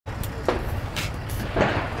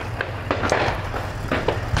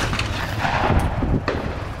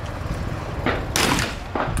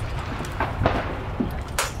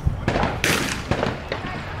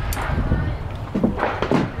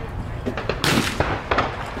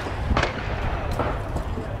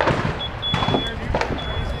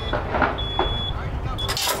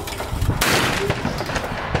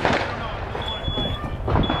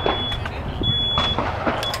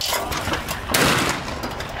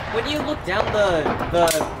when you look down the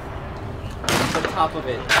top of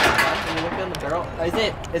it, when you look down the barrel, is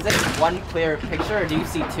it one clear picture or do you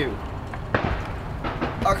see two?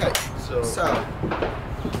 Okay, so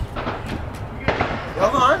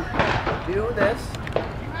Johan, do this,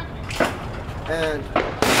 and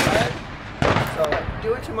so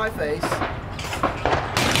do it to my face. My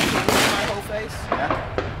whole face. Yeah.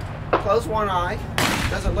 Close one eye.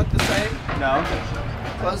 Does it look the same? No.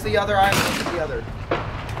 Close the other eye and look at the other.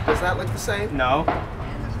 Does that look the same? No.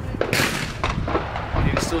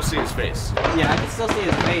 You can still see his face. Yeah, I can still see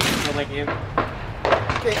his face, so like if...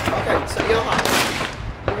 Okay, so Johan,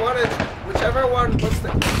 you want to, whichever one looks the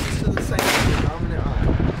closest to the same as your dominant eye.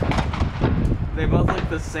 They both look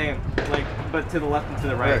the same, like, but to the left and to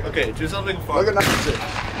the right. Okay, do something fun. Look at number 6. You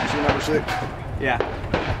see number 6? Yeah.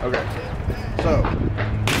 Okay. So,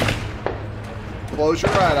 close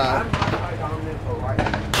your right eye. I'm my dominant or right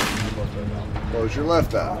eye. Close your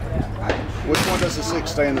left eye. Which one does the 6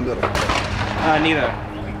 stay in the middle? Neither.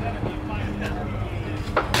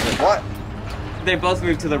 What? They both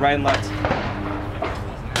move to the right and left.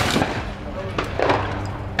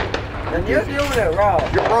 And you're doing it wrong.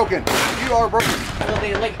 You're broken. You are broken. So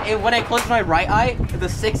they when I close my right eye, the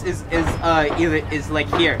 6 is like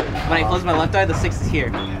here. When I close my left eye, the 6 is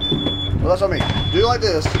here. Well, that's what I mean. Do like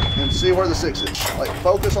this and see where the 6 is. Like,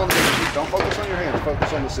 focus on the 6. Don't focus on your hands.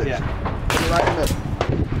 Focus on the 6. Yeah. Put it right in the middle.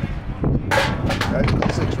 Okay, put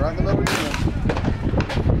the 6 right in the middle of your hand.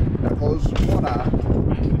 Now close one eye.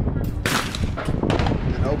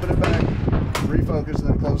 Then open it back. Refocus and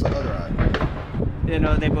then close the other eye. You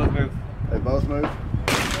know, they both move. They both move.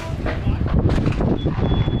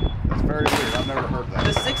 That's very weird. I've never heard that.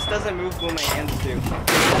 The 6 doesn't move when my hands do.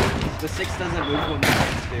 The 6 doesn't move when my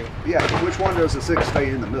hands do. Yeah, which one does the 6 stay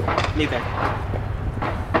in the middle? Neither.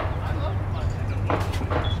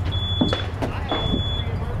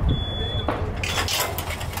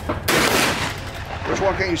 Which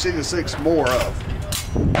one can you see the 6 more of?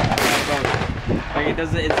 Like it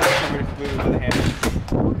doesn't. It's not covered completely with the hand.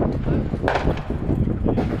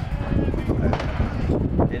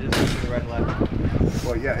 It just moves to the right and left.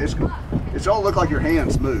 Well, yeah, it's all look like your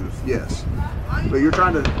hands move, yes. But you're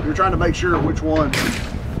trying to make sure which one.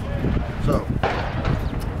 So,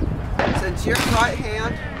 Since your right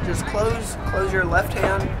hand, just close your left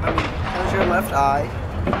hand. I mean, close your left eye.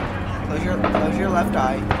 Close your left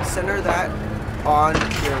eye. Center that on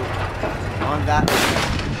that,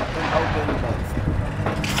 and open both.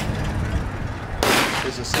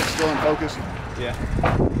 is the 6 still in focus? Yeah.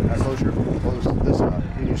 Now close this eye.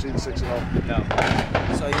 Can you see the 6 at all? No.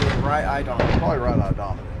 So your right eye dominant. Probably right eye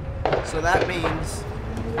dominant. So that means,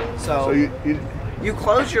 So you you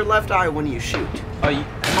close your left eye when you shoot. Oh, you.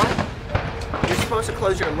 You're supposed to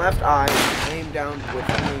close your left eye and aim down with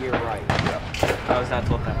only your right. I was not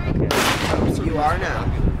told that. Okay. So you are now.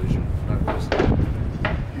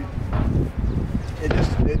 it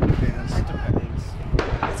depends. It depends.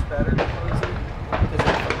 It's better to close it because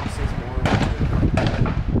it focuses more on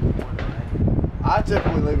one eye. I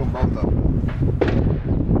typically leave them both open.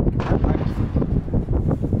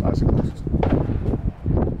 Nice and close.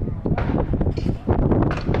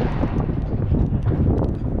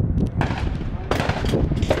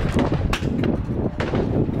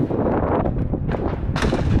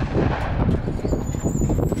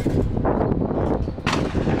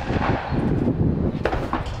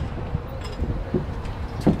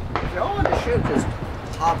 If y'all want to shoot, just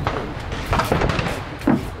hop in.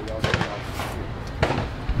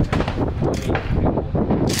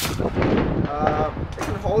 It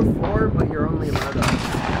can hold forward, but you're only allowed to.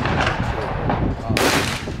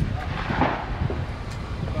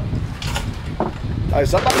 Hey,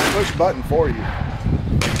 somebody push a button for you.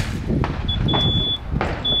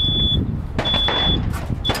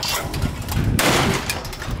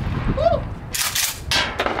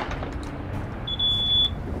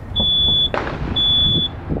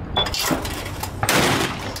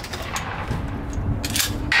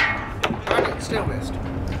 Still missed.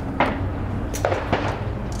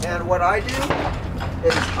 And what I do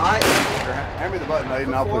is Hand me the button,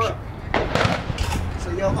 Aiden, I'll push it.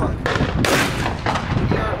 So Johan,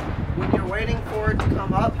 when you're waiting for it to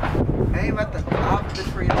come up, aim at the top of the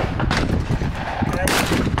tree line. Okay?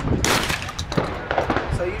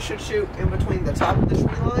 So you should shoot in between the top of the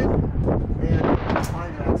tree line and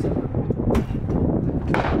behind that center.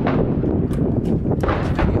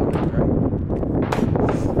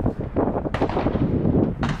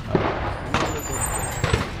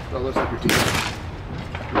 So it looks like your teeth.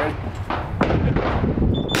 Ready?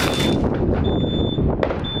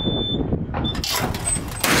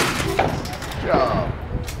 Good job.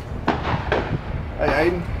 Hey,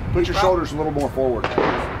 Aiden. Put your shoulders a little more forward.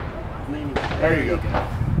 There you go.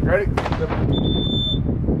 Ready?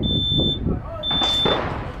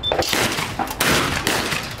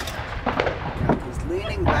 He's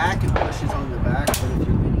leaning back and pushes on the back, but if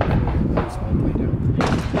you're leaning forward, it goes all the way down.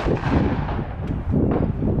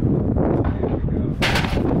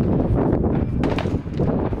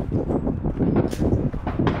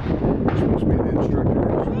 You're supposed to be the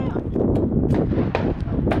instructor.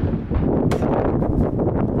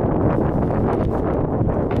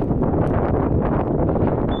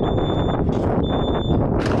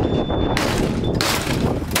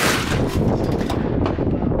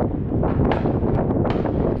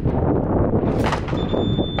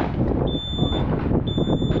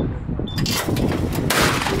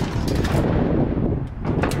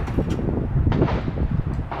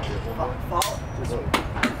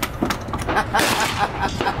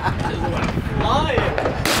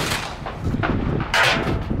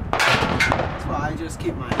 That's why I just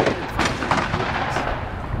keep my hand in front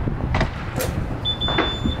of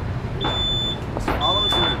me. Just follow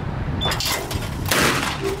through.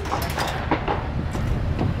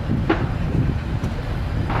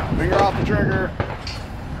 Finger off the trigger.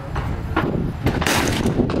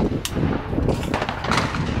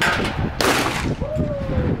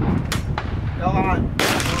 Go on.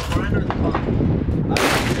 We're under the pump.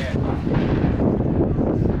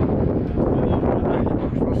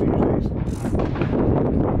 You're supposed to use these.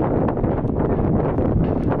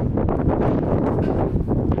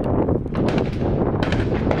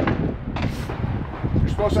 You're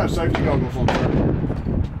supposed to have safety goggles on there.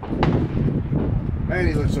 Man,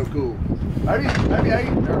 he looks so cool. Maybe he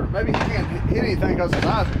can't hit anything because his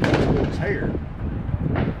eyes are closed with his hair.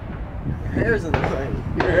 Your hair's in the way.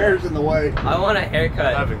 Your hair's in the way. I want a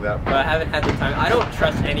haircut, Having that. but I haven't had the time. I don't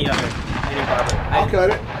trust any barber. I'll cut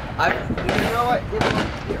it. You know what?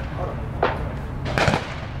 Here, hold on.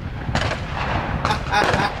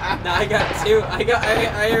 No, I got two.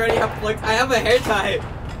 I already have like I have a hair tie.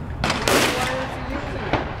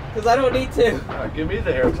 Because I don't need to. Give me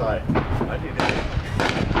the hair tie. I need it.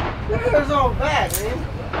 Your hair's all bad, man.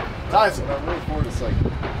 Tyson. I'm really forward to like.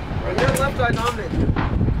 You're left eye dominant.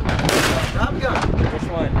 Grab a gun. Which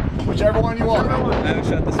one? Whichever one you want. I haven't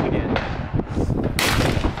shot this one yet.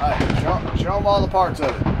 Alright, show them all the parts of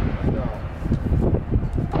it.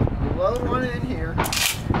 You load one in here,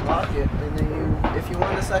 lock it, and then if you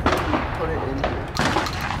want a second one, you put it in here.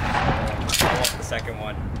 I want the second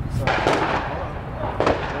one. So, hold on.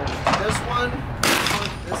 This one,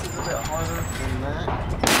 this is a bit harder than that.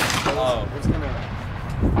 So Oh. It's gonna...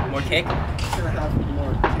 More kick? It's gonna have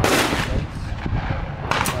more kick in the face.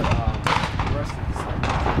 But, the rest of the side.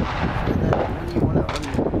 And then when you wanna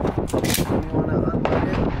unload it,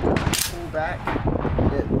 pull back,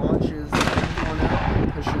 it launches the empty one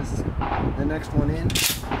out, pushes the next one in,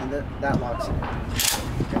 and that locks it in.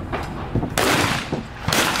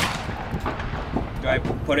 Do I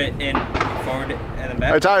put it in forward and then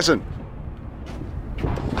back? Hey Tyson.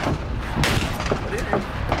 Put it in.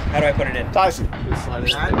 How do I put it in? Tyson. Just slide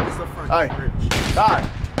it That in. is the front. Hey. Ty.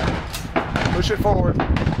 Push it forward.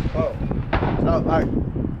 Oh. No, hey.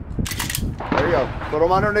 There you go. Put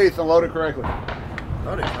them underneath and load it correctly.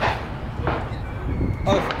 Load it.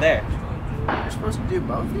 Oh, there. You're supposed to do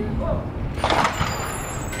both here? Well,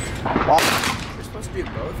 You're supposed to do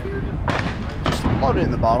both here? just load it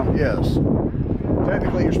in the bottom, yes.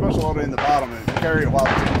 Technically, you're supposed to load it in the bottom and carry it while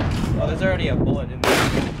it's in. Oh, there's already a bullet in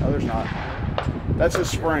there. No, there's not. That's a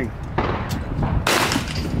spring. There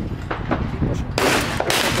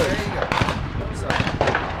you go. So,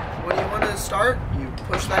 when you want to start, you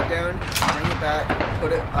push that down, bring it back,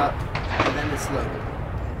 put it up, and then it's loaded.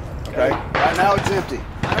 Okay. Right now it's empty.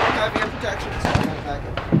 I don't have your protection, so I'm going to back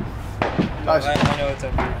it. Tyson. I know it's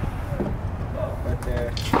up here. Right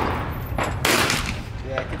there.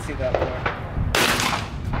 Yeah, I can see that more.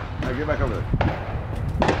 Now get back over there.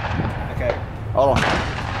 Okay. Hold on.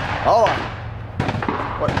 Hold on.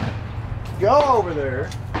 Wait. Go over there.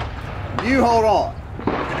 You hold on.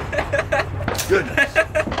 Goodness.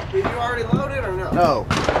 Did you already load it or no? No.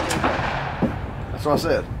 That's what I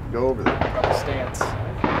said. Go over there. Proper stance.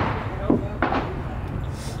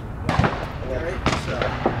 Alright, so.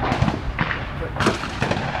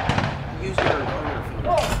 Use your loader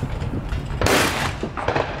finger.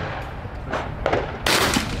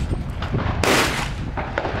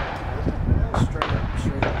 Straight up,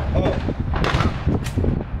 straight up. Oh.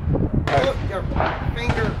 Oh, your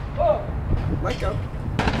finger. Let go.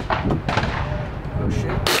 Oh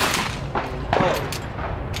shit. Oh.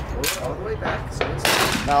 All the way back. So it's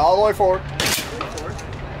Now all the way forward. forward.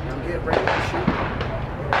 Now get ready to shoot.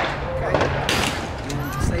 Okay.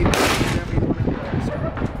 And save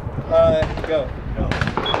go.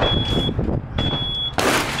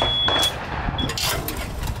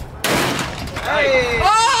 Hey!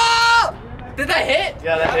 Oh! Did that hit?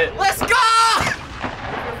 Yeah, that hit. Let's go!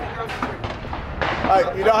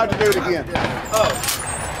 Alright, you don't have to do it again. Oh.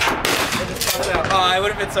 It just comes out. Oh, it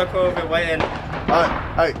would have been so cool if it went in.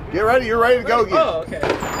 Alright, hey, get ready. You're ready to go again. Oh, okay.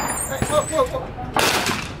 Hey, whoa.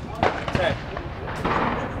 Okay.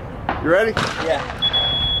 You ready?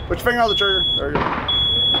 Yeah. Put your finger on the trigger. There you go.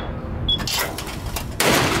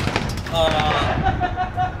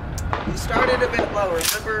 You started a bit low.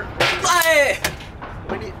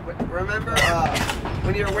 Remember?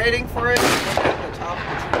 When you're waiting for it, look at the top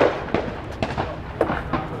of the tree.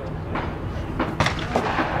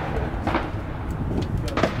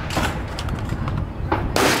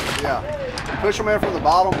 Yeah. Push them in from the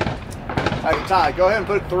bottom. Hey, Ty, go ahead and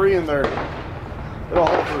put 3 in there. It'll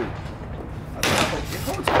hold 3.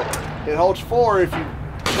 It holds 4 if you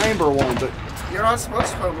chamber one, but You're not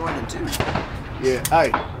supposed to put more than 2. yeah,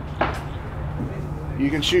 hey. You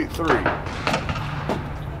can shoot 3.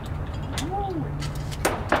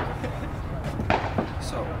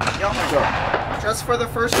 So, just for the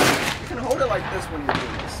first one, you can hold it like this when you're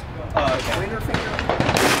doing this. Oh, okay. Bring your finger,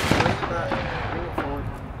 bring it back, bring it forward.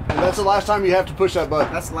 And that's the last time you have to push that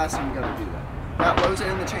button. That's the last time you gotta do that. That loads it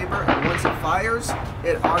in the chamber, and once it fires,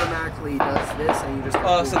 it automatically does this, and you just.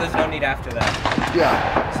 Oh, so there's no need after that. Yeah.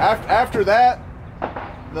 After that,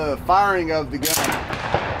 the firing of the gun.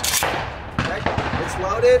 Okay, it's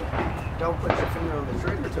loaded. Don't put your finger on the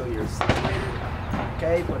trigger till you're situated.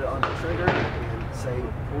 Okay, put it on the trigger and say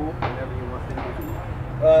pull whenever you want it to do.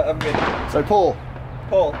 I'm good. So pull.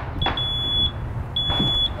 Pull.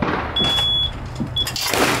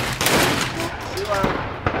 Too loud.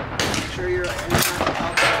 Make sure you're in the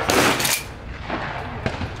top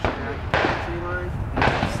tree line.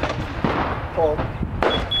 Pull.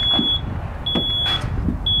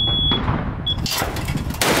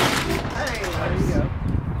 Hey, there you go.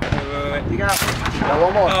 Wait. You got Got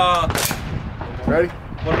one more. Ready?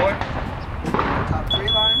 One more. top tree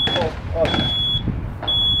line. Pull. Oh.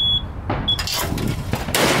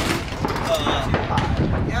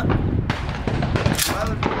 Yep.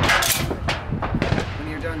 Load. When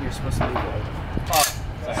you're done, you're supposed to leave it. Oh.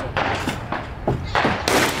 Sorry.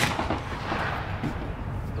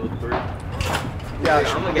 Those 3. Yeah,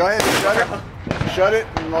 I'm gonna go get- ahead and shut it. Shut it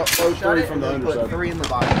and load Shut 3 it from and the then put underside. 3 in the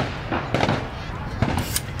bottom.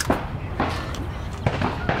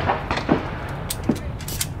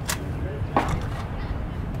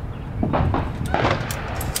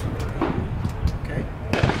 Okay.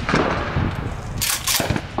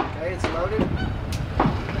 Okay, it's loaded.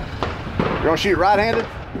 You want to shoot right-handed?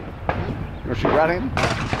 You want to shoot right-handed?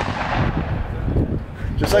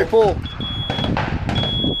 Just say pull.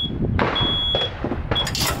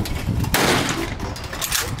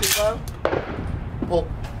 Too low. Pull.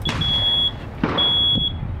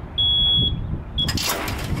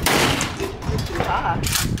 Too high.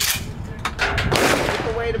 Take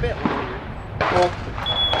the weight a bit. Pull.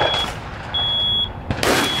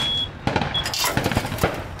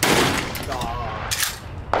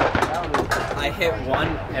 I hit 1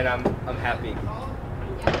 and I'm happy.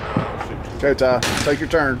 Okay, Ty, take your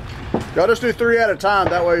turn. Y'all just do 3 at a time.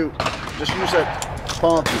 That way, just use that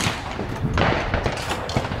pump.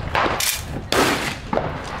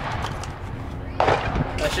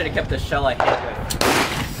 I should have kept the shell I hit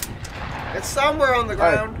with. It's somewhere on the Hey,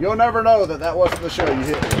 ground. you'll never know that that wasn't the shell you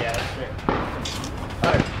hit. Yeah, that's true.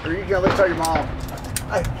 Hey, or you can at least tell your mom.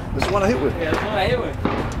 Hey, this is the one I hit with. Yeah, that's what I hit with.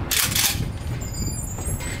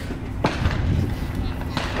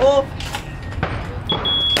 Oh.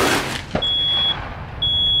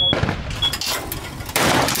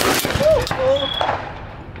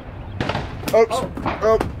 Oops.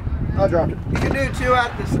 Oh, I dropped it. You can do 2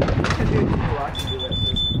 at this. You can do 2. I can do that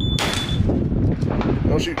first.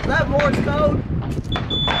 Don't shoot. Is that Morse code?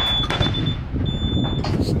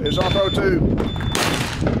 It's on throw 2.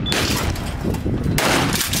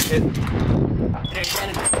 Hit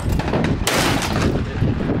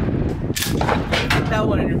that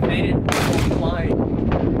one and it made it flying.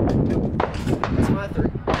 That's my 3.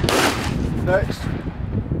 Next.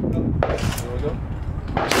 There we go.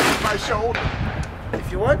 My shoulder.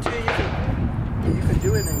 If you want to, you can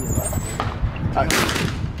do it in your left. Hey.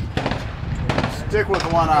 Stick with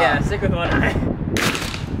one eye. Yeah, stick with one eye.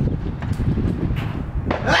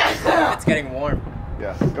 It's getting warm.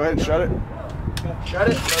 Yeah. Go ahead and shut it. Shut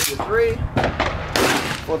it. Load your 3.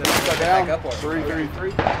 Pull the Back down. up or- 3, 3.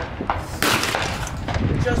 3.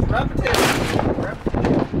 It's just repetitive.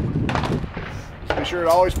 Be sure it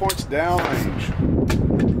always points down range.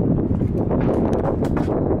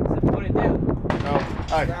 Put it down.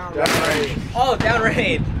 right. Down Right. Oh, down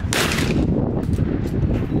raid.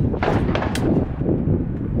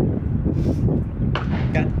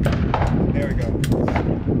 There we go.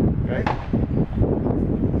 Okay.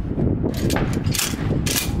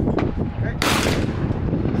 Okay.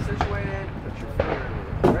 Situated. Put your foot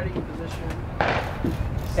in a ready position.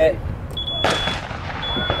 Hit.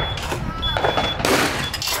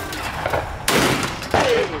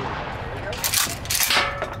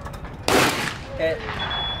 Hit.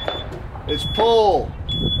 It's pull.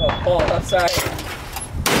 Oh, pull. I'm sorry.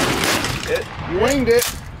 Hit. You winged it.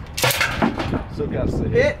 Still got to say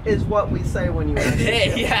Hit is what we say when you actually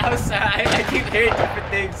Hit. hit. Yeah, I'm sorry. I keep hearing different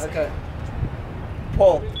things. Okay.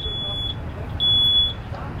 Pull.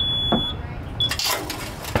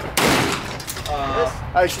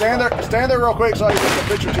 Hey, stand there real quick so I can take a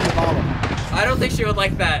picture to your mama. I don't think she would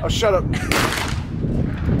like that. Oh, shut up. It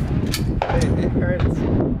hurts.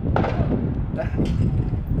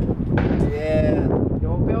 Yeah.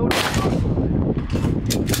 You'll build a muscle.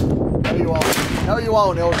 No, you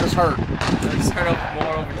won't. It'll just hurt. It'll just hurt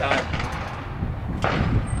more over time.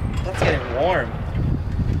 That's getting warm.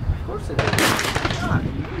 Of course it is. God,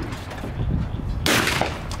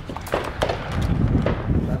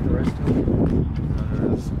 is that the rest of it?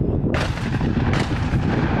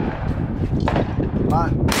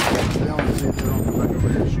 Fine. They don't see if they don't come back over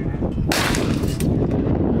here and shoot you.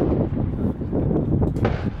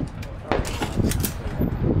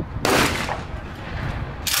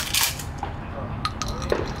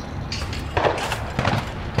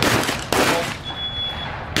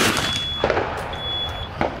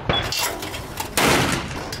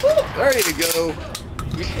 There you go.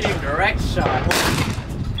 You're hitting direct shot.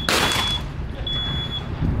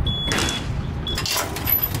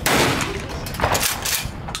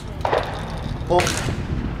 Pull.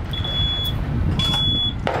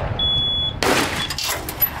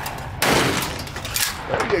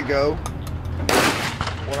 There you go.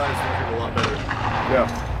 one eye's working a lot better. Yeah.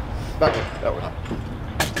 That way.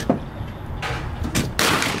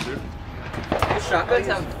 Do shotguns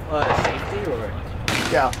have safety or?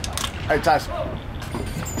 Yeah. Hey, Tyson.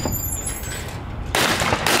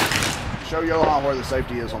 Show Johan where the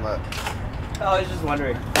safety is on that. Oh, I was just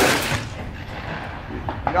wondering. You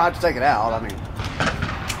don't have to take it out. I mean,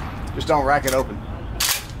 just don't rack it open.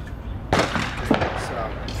 So,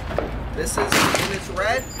 this is, when it's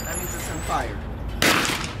red, that means it's in fire.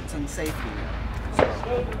 It's in safety now. So,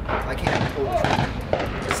 I can't pull it.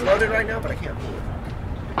 It's loaded right now, but I can't pull it.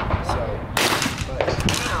 So, but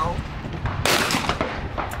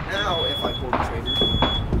now if I pull the trigger,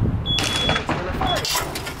 it's gonna fire.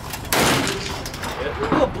 You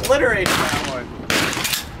obliterated that one.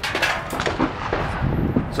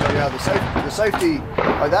 So yeah, the safety,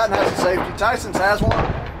 like that one has a safety. Tyson's has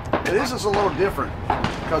one, but his is a little different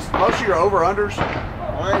because most of your over-unders,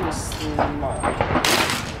 Mine's smart.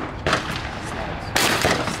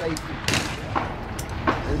 Safety.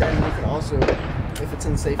 And then you can also, if it's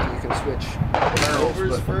in safety, you can switch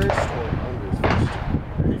overs but- first or unders first.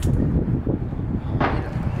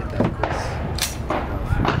 Get that grease.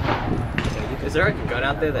 Is there a gun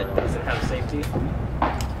out there that doesn't have safety?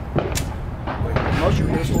 most of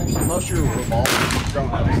your pistols, most of your revolvers don't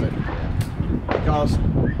have a safety. Because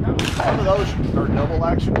some of those are double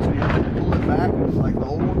action, so you have to pull it back, like the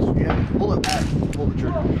old ones, you have to pull it back to pull the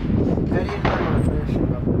trigger. Eddie and I were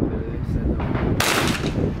finishing up over there. They said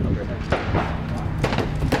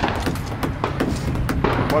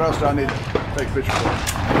What else do I need to take pictures of?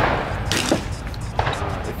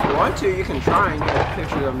 if you want to, you can try and get a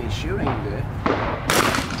picture of me shooting it.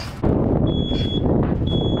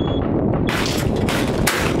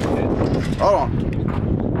 Hold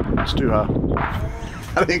on. It's too high.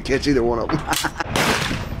 I didn't catch either one of them.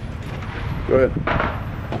 Go ahead.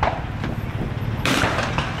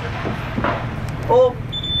 Oh.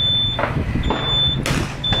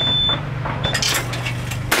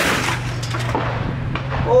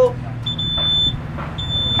 Oh.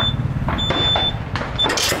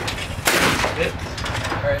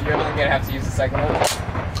 Alright, you're only gonna have to use the second one.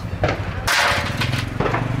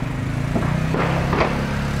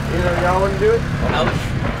 Either of y'all want to do it?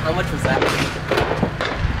 How much was that?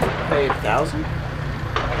 Paid 1,000.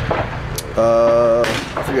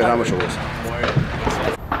 I forget how much it was.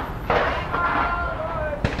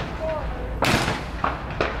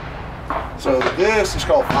 So this is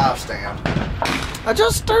called 5-stand. I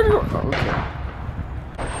just started. Oh, okay.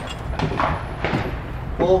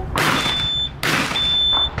 Pull.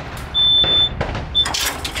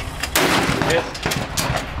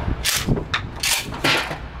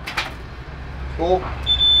 Pull.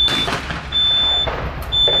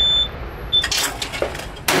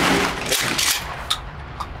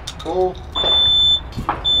 Pull.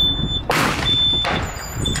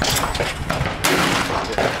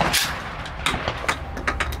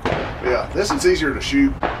 Yeah, this is easier to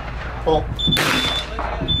shoot. Pull.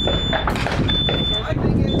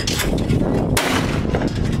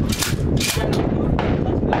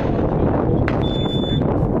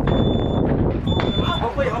 I'll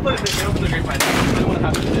put it in the middle for the grapevine. I don't want to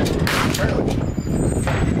have it there.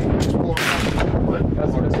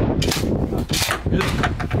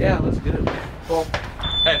 Good? Yeah, that's good. Pull.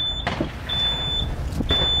 Hey.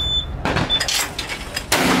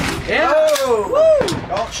 Yeah! Oh! Woo!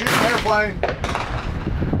 Don't shoot an airplane.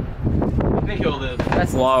 I think he'll live.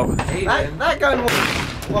 That's low. Hey, That gun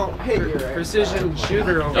won't hit you, right? precision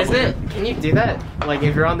shooter. Is it? Can you do that? Like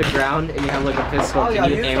if you're on the ground and you have like a pistol, Oh, yeah,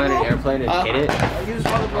 can you aim at an airplane and hit it? I use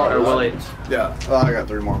one of Or will it Yeah, I got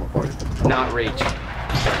 3 more on my plate. not reach?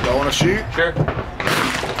 Y'all want to shoot? Sure.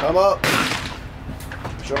 Come up.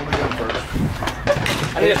 Show them the gun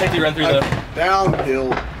first. I need a safety run through the.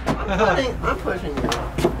 Downhill. I'm pushing you.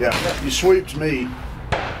 Yeah, you sweeped me.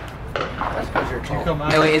 That's because you're tall.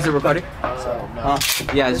 Hey, wait, is it recording? So, no. Huh?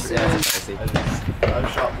 Yeah, it's I see. I've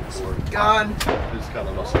shot before. Gun, Just kind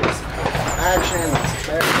of muscle. action,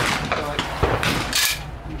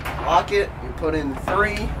 lock it, you put in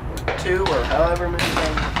 3, 2, or however many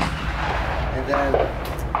times, and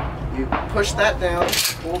then you push that down,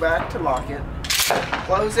 pull back to lock it,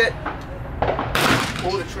 close it,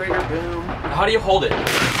 pull the trigger, boom. How do you hold it?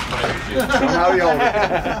 How do you hold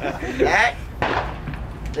it? That,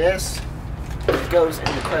 this, goes in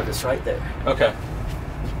the crevice right there. Okay.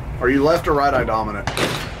 Are you left or right eye dominant?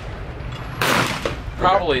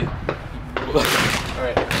 Probably.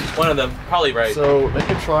 Alright. One of them. Probably right. So make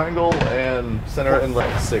a triangle and center it in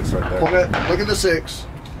like 6 right there. Look at the 6.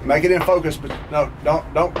 Make it in focus, but no,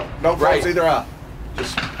 don't close Right. either eye.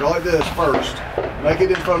 Just go like this first. Make it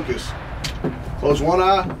in focus. Close one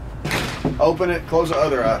eye, open it, close the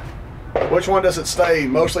other eye. Which one does it stay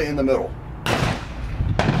mostly in the middle?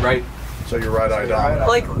 Right. So you're right eye dominant.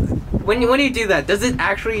 Like when you do that, does it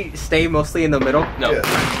actually stay mostly in the middle? No.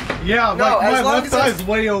 Yeah. Yeah, No, like as my long left as it's- eye's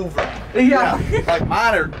way over. Yeah. Like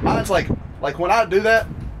mine's like when I do that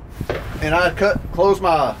and I close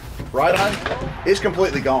my right eye, it's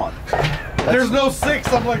completely gone. There's no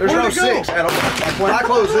 6. I'm like, There's where'd no it go? 6 at all. Like when I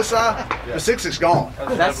close this eye, the 6 is gone.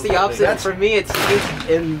 That's the opposite. For me, it's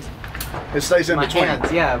in It stays in my between.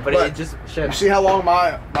 hands. Yeah, but But it just You shifts. see how long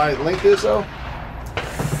my length is though?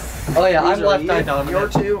 Oh yeah, I'm These are left eye your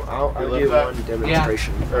dominant. 2, I'll left do eye? one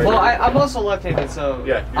demonstration. Well, I'm also left-handed, so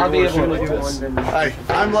Yeah, I'll be you're able to like do this. one. Hey,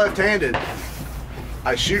 I'm left-handed.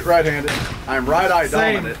 I shoot right-handed. I'm right eye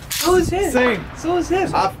Same. dominant. So is him. Same. So is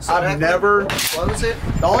him. I've never. Close it,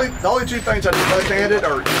 The only 2 things I do left-handed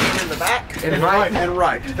are in the back, And right. and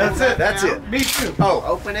right. That's it. That's it. Me too. Oh,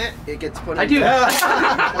 open it, it gets put in. I do.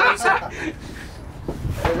 Close it.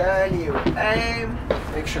 And then you aim,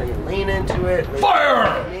 make sure you lean into it.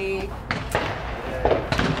 Fire! Knee.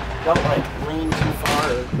 Don't like lean too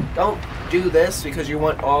far. Don't do this because you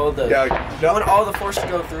want all the yeah. you want all the force to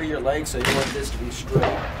go through your legs, so you want this to be straight.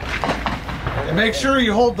 And make sure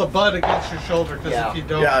you hold the butt against your shoulder, because Yeah. if you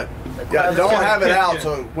don't, Yeah. crevice Don't gonna have it kick out you.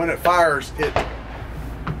 so when it fires,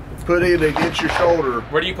 put it against your shoulder.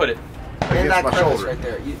 Where do you put it? In Against that my crevice shoulder. right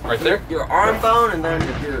there. Right there? Your arm bone and then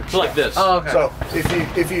your So like this. Oh, okay. So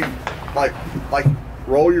if you like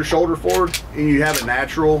roll your shoulder forward and you have a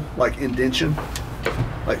natural like indention,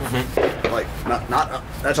 like not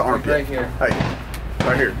that's an armpit. Right here. Hey,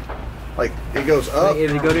 right here. Like it goes up.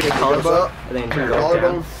 If you go to your it goes collarbone, up, and then to you your go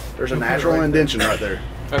collarbone. down. There's a natural indention right there.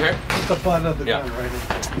 Okay. put the butt of the Yeah. gun right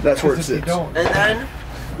in. That's where it Because if you sits. don't, And then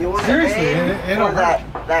you want to Seriously, aim it'll for hurt.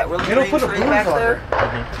 that really It'll green put a tree bruise back on there.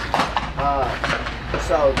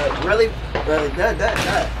 So that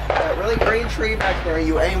really green tree back there,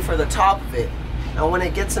 you aim for the top of it. And when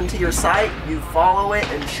it gets into your sight, you follow it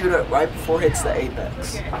and shoot it right before it hits the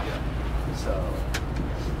apex. So,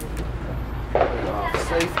 put it off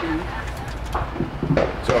safety.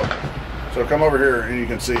 So come over here and you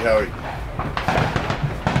can see how he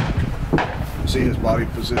see his body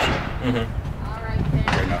position. Okay,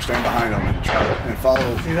 now stand behind him and try to and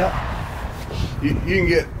follow. see that? You can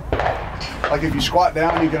get like if you squat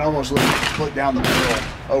down, you can almost look down the barrel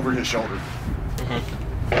over his shoulder.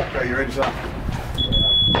 Okay, you ready, son?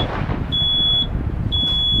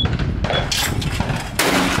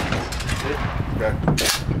 Okay.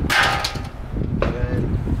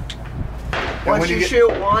 Once when you you get-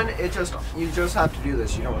 shoot one, you just have to do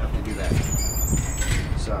this. You don't have to do that.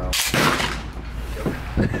 So,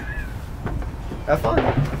 have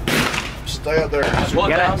fun. Stay up there. Pull it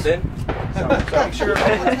Get down, it. then. So make sure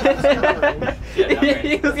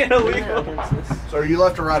He was gonna leave. against this. So are you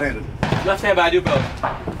left or right-handed? Left hand, but I do both.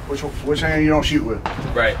 Which hand you don't shoot with?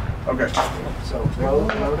 Right. Okay. So load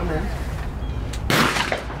them in.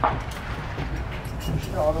 Push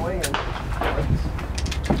it all the way in.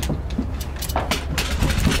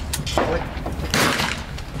 Click.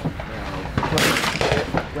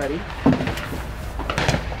 Ready?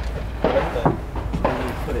 And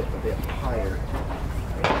you put it a bit higher.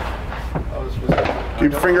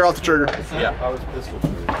 Keep your finger off the trigger. Yeah.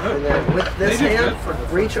 And then with this hand,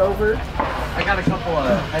 reach over. I got a couple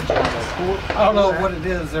of head shots. I don't know what it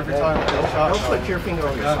is every time I get shot. Don't put your finger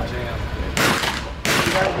on your God side. damn.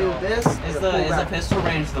 You gotta do this. Is and the pull back. pistol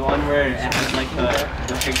range the one where it has like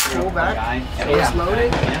the picture Pull of back. the guy? So it's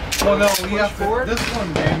loaded. Yeah. Well, no, we Push have forward. to. This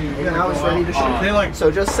one, Danny, And now it's ready to shoot. They like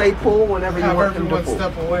So just say pull whenever you have want them to everyone pull.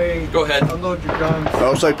 step away. Go ahead. Unload your guns.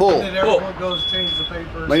 I'll say pull. And then everyone goes change the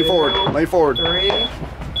papers. Lean forward. Lean forward. 3.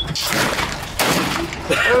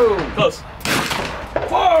 Boom. Close.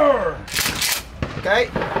 4. Okay.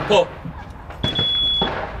 Pull.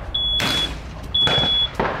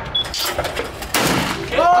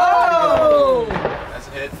 Oh! That's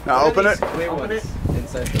a hit. Now open it. Open it.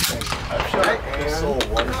 Inside the thing. Okay.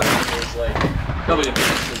 W.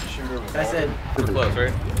 I said We're close,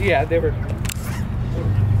 right? Yeah, they were.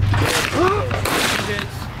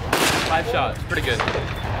 5 shots. Pretty good.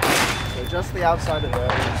 So just the outside of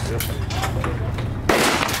those.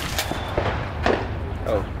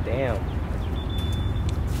 oh damn.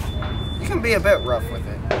 You can be a bit rough with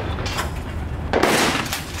it.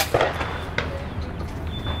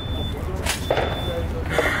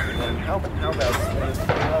 And then how about this?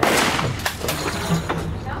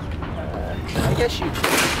 I guess you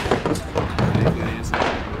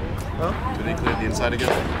Huh? Did they clear the inside again?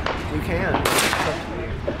 You can. It's up to you.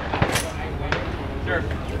 Sure.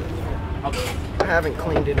 I'll do it. I haven't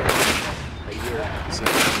cleaned it in a year. So,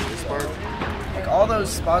 this part? Like all those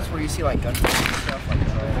spots where you see like gun and stuff like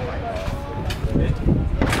that.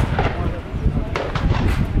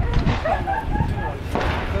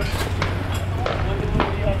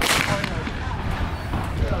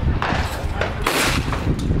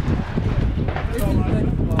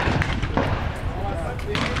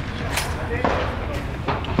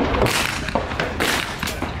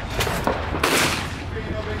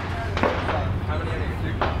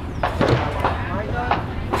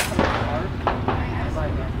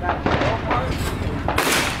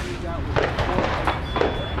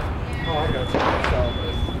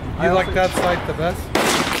 You like that site the best?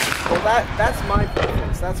 Well, that's my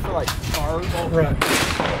preference. That's for like cars. Right.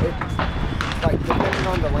 It's like depending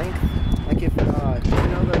on the length. Like if you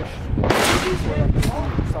know those movies where like the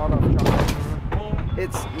sawed-off chocolate,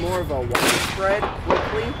 it's more of a widespread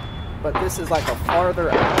quickly, but this is like a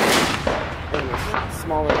farther out in a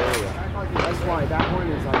smaller area. That's why that one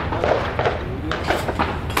is like medium.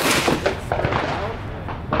 It's spread out,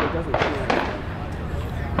 but it doesn't feel anything.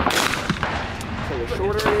 So the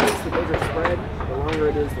shorter it is, the bigger spread. The longer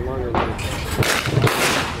it is, the longer it is.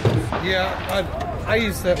 Yeah, I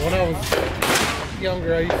used that when I was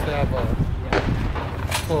younger. I used to have a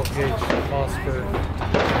 12 gauge phosphor.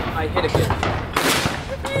 I hit a kid.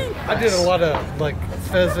 I did a lot of like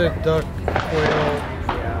pheasant, duck, quail,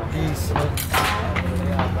 geese.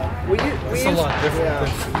 We It's a used, lot different yeah. than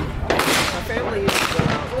My family used to go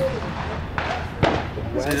out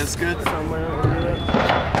west that's good. somewhere and do it.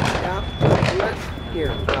 Yeah, do it.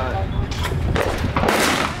 Here,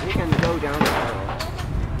 we can go down tomorrow.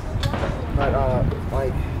 But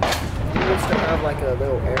like, we used to have like a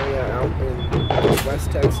little area out in West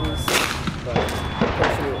Texas, but the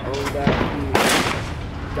person who owned that,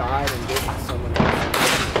 he died and gave it to someone else.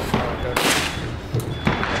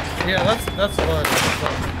 yeah, that's fun.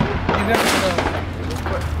 You never know.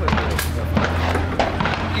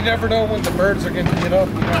 You never know when the birds are going to get up.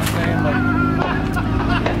 You know what I'm saying?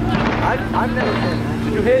 Like, I've never been.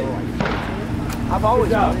 Did you hit? I've always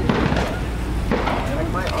been. Like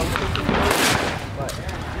my uncle can do it, but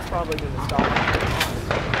he's probably going to stop.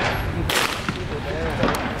 People there,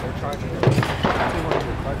 they're charging $200.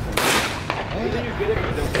 It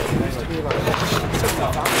used to be like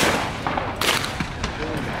 $65.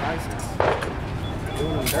 Doing the prices,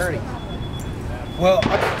 doing them dirty. well,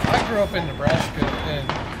 I grew up in Nebraska, and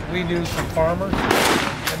we knew some farmers,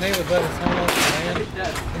 and they would let us hunt on the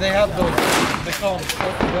land. And they have those, they call them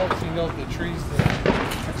shelter belts, you know, the trees that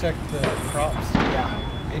protect the crops. Yeah.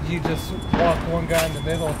 And you just walk one guy in the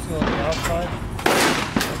middle and two on the outside,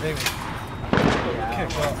 and they would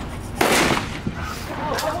kick up.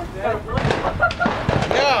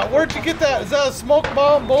 Yeah, where'd you get that? Is that a smoke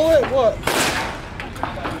bomb bullet? What?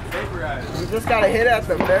 You just gotta hit at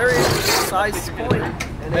the very precise point,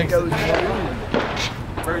 and it goes. What's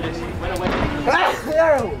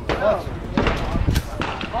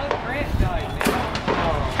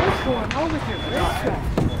going on with your wrist?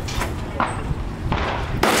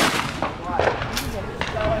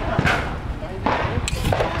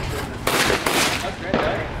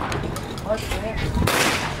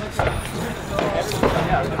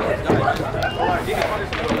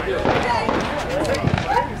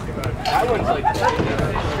 That one's like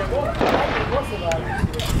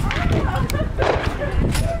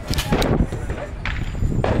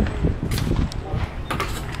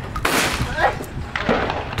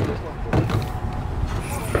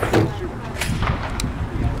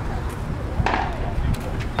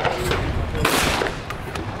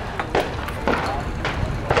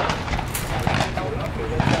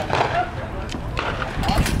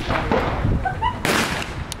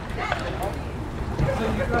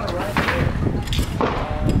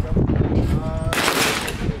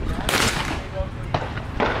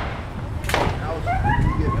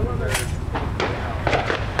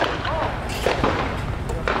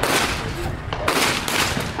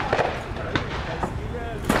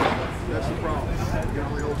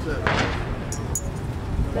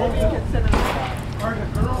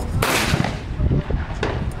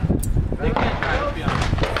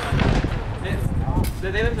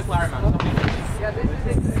they live in the Flower Mountain. Yeah, they live.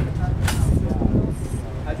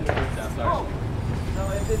 That's his food stuff, sorry. No,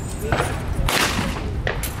 if it's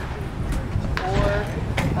 4,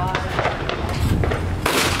 5.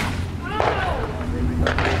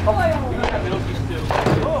 Oh, we have middle piece too.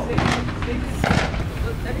 Oh,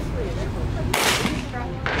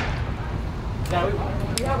 yeah,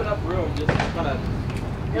 we have enough room, just kind of.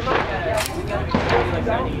 We gotta be like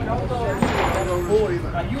 90.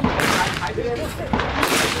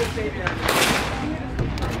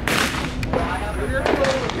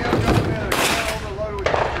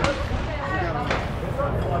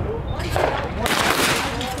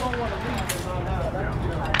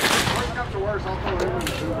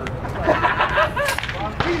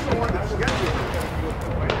 He's the one that scheduled it.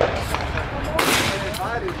 And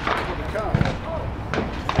invited people to come.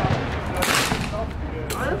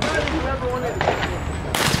 I invited whoever wanted to come.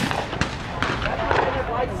 I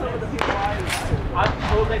like some of the people I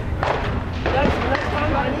told them. Next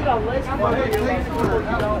time I need a list of people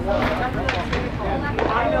you don't want.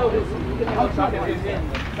 I know this. You can help try to get in.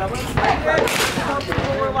 Some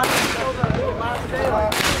people were like, the last day,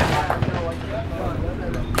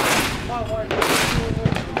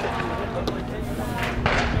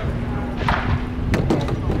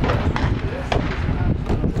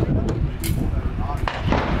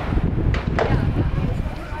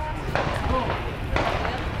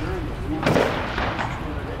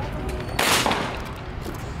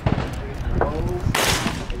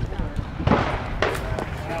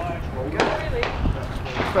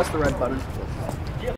 Press the red button.